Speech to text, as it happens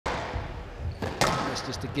best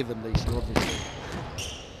just to give them these, obviously.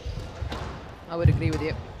 I would agree with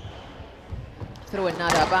you. Throw in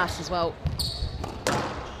Nada Abbas as well.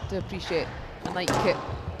 Do appreciate a night kick.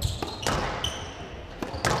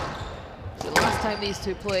 So the last time these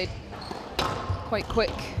two played, quite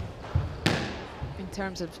quick in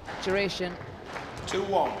terms of duration.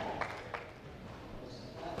 2-1.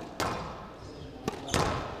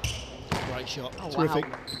 Great shot. Oh, Terrific.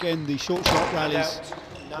 wow. Again, the short shot rallies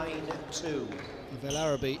 9-2. of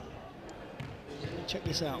Elaraby. Check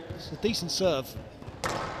this out. It's a decent serve.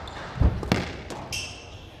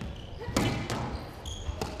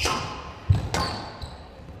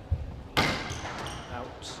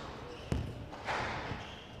 Out.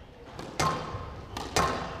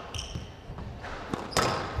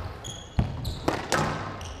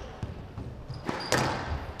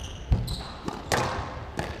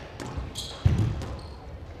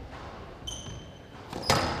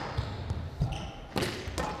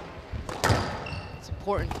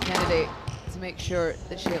 Important for Kennedy to make sure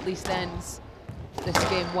that she at least ends this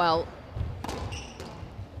game well.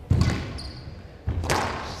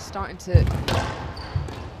 She's starting to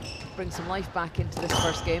bring some life back into this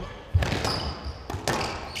first game.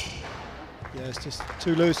 Yeah, it's just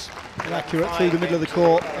too loose, inaccurate through the middle of the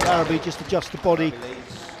court. Elaraby just adjusts the body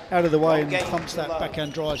out of the way and thumps that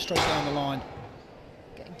backhand drive straight down the line.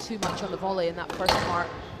 Getting too much on the volley in that first part.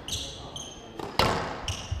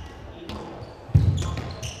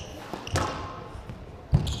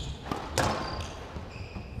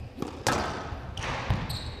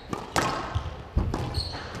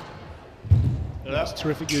 That's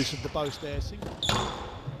terrific use of the post there.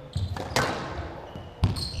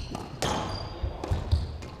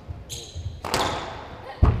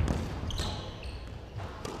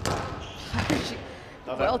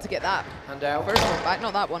 Well, to get that And out. first one back,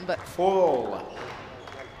 not that one, but Full.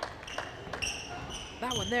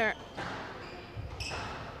 that one there.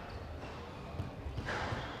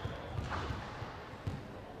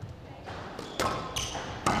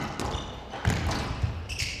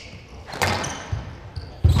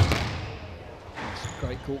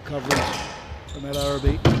 Great court coverage from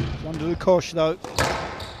Elaraby. It's under the cosh though.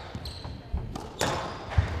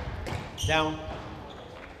 Down.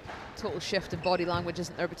 Total shift in body language,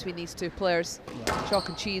 isn't there, between these two players? Yeah. Chalk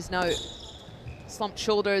and cheese now. Slumped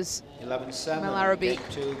shoulders. 11-7. Elaraby.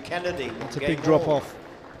 To Kennedy. It's a big drop off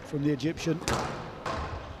from the Egyptian.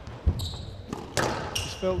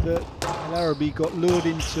 Just felt that Elaraby got lured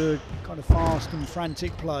into kind of fast and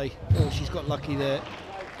frantic play. Oh, she's got lucky there.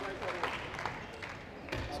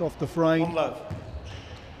 It's off the frame. 1 love.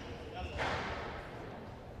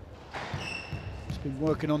 She's been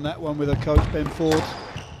working on that one with her coach Ben Ford.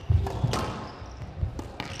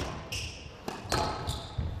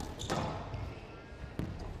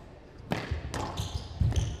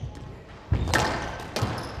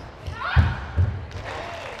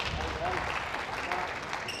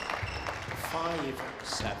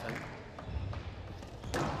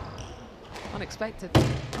 Unexpected.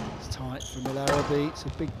 It's tight from Elaraby. It's a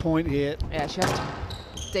big point here. Yeah, she has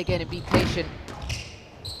to dig in and be patient.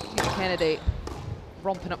 Kennedy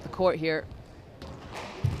romping up the court here.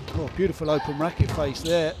 Oh, beautiful open racket face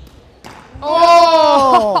there.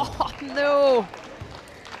 Oh, no!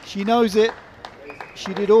 She knows it.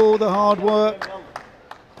 She did all the hard work.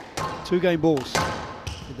 2 game balls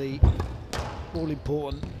for the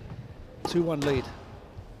all-important 2-1 lead.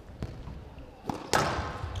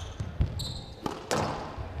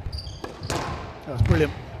 That was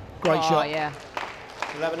brilliant. Great shot. Yeah.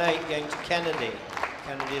 11-8 going to Kennedy.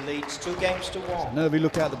 Kennedy leads 2 games to 1. Nervy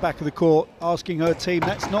look out the back of the court, asking her team,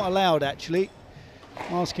 that's not allowed actually,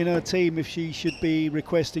 asking her team if she should be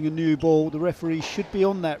requesting a new ball. The referee should be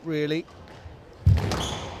on that really.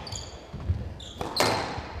 I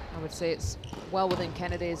would say it's well within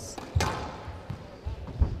Kennedy's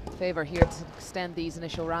favour here to extend these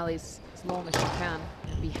initial rallies as long as she can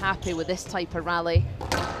and be happy with this type of rally.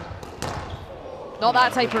 Not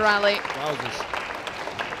that type of rally. Wowzers.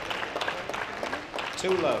 2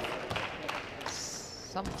 love.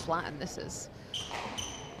 Some flatten this is.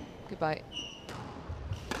 Goodbye.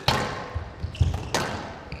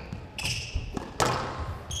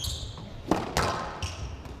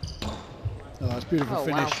 Oh, that's a beautiful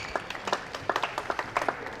finish. Wow.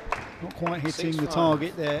 Not quite hitting the 6-5.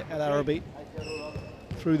 target there at Elaraby.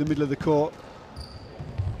 Through the middle of the court.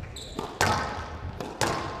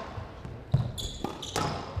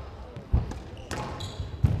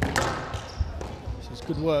 This is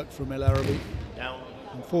good work from Elaraby. Down.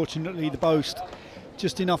 Unfortunately, the boast,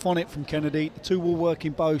 just enough on it from Kennedy. The 2-wall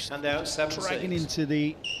working boast, And out 7-6. dragging into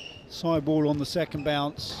the side ball on the second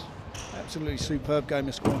bounce. Absolutely superb game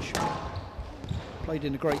of squash. Played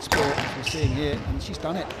in a great spirit, as we're seeing here, and she's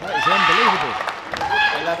done it. That is unbelievable.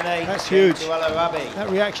 11-8. That's huge. To Elaraby. That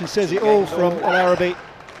reaction says it all from Elaraby.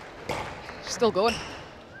 She's still going.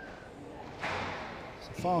 It's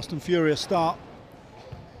a fast and furious start.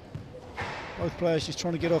 Both players just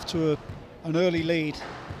trying to get off to an early lead.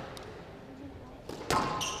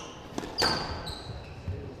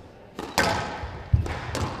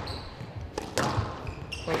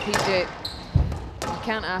 Well, PJ, you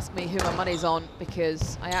can't ask me who my money's on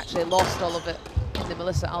because I actually lost all of it in the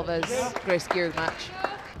Melissa Alves-Grace Geared match.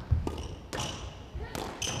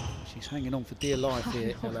 She's hanging on for dear life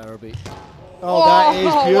here, Elaraby. Oh, that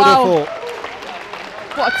is beautiful. Wow.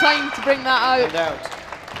 What a time to bring that out. And out.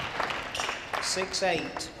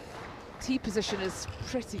 6-8. Tee position is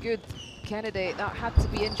pretty good, Kennedy. That had to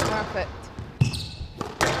be inch perfect.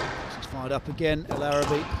 She's fired up again,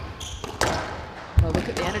 Elaraby. Well, look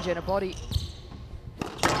at the energy in her body.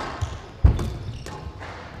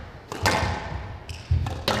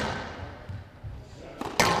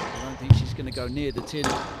 I don't think she's going to go near the tin,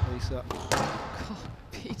 Lisa. God,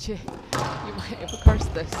 PJ, you might have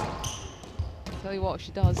cursed this. Tell you what, if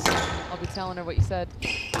she does, I'll be telling her what you said.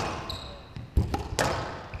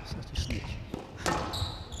 Such a snitch.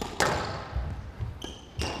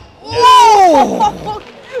 Whoa!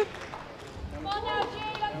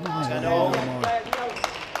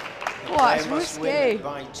 What, it's risky.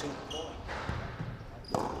 By 2 points.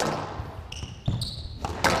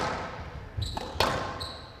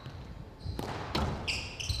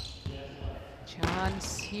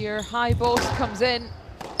 Chance here, high post comes in.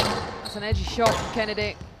 That's an edgy shot from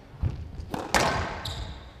Kennedy.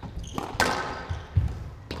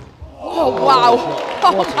 Oh wow!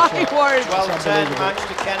 Oh my word! 12-10 match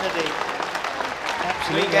to Kennedy.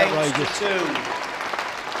 Absolutely 3 games outrageous. to 2.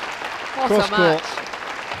 What Cross a match! court.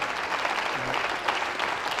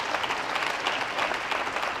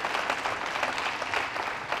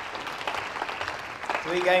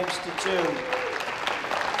 Three games to 2.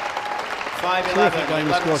 5-11. Terrific game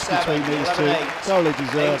of squash between these two. Thoroughly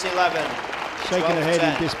deserved. 8-11. Shaking her head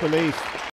in disbelief.